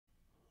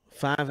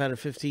5 out of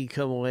 15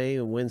 come away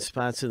and win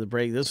spots in the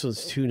break. This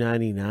one's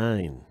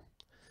 $2.99.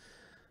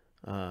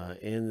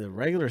 And the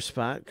regular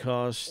spot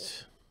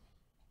cost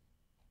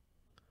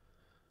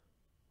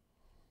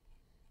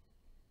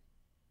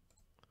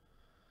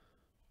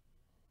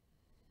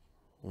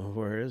well,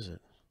 where is it?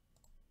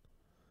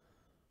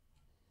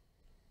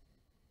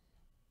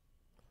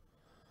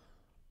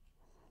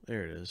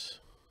 There it is.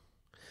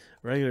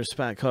 Regular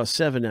spot costs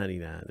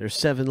 $7.99. There's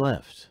 7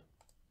 left.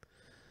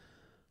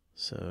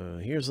 So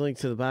here's a link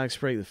to the box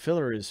break. The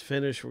filler is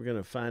finished. We're going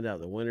to find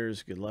out the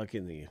winners. Good luck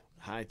in the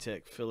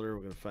high-tech filler.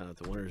 We're going to find out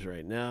the winners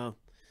right now.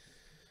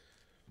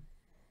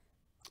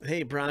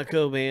 Hey,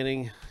 Bronco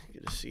Manning.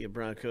 Good to see you,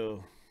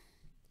 Bronco.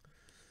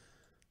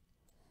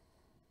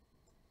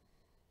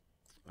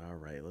 All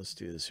right, let's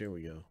do this. Here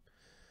we go.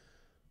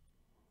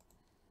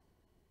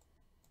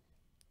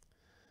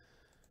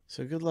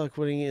 So good luck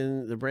winning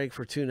in the break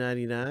for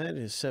 $2.99.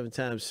 It's 7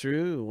 times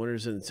through.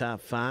 Winners in the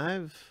top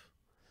 5.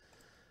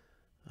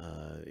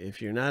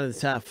 If you're not in the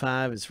top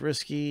 5, it's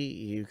risky.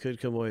 You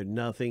could come away with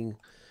nothing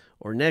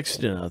or next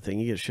to nothing.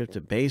 You get shipped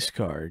a base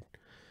card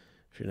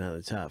if you're not in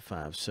the top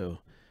 5. So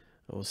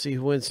we'll see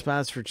who wins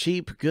spots for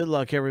cheap. Good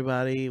luck,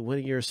 everybody.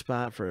 Winning your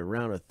spot for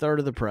around a third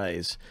of the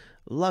price.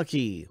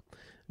 Lucky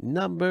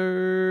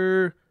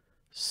number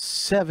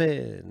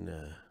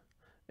 7.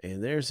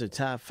 And there's the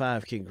top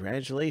 5.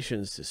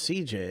 Congratulations to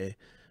CJ,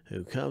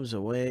 who comes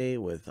away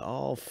with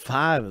all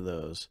 5 of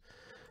those.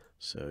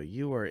 So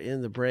you are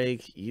in the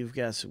break. You've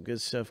got some good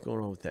stuff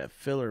going on with that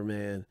filler,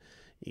 man.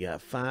 You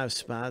got 5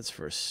 spots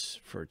for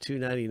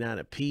 $2.99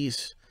 a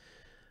piece.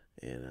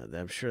 And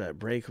I'm sure that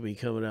break will be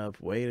coming up.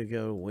 Way to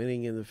go,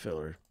 winning in the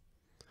filler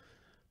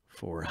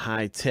for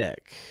high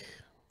tech.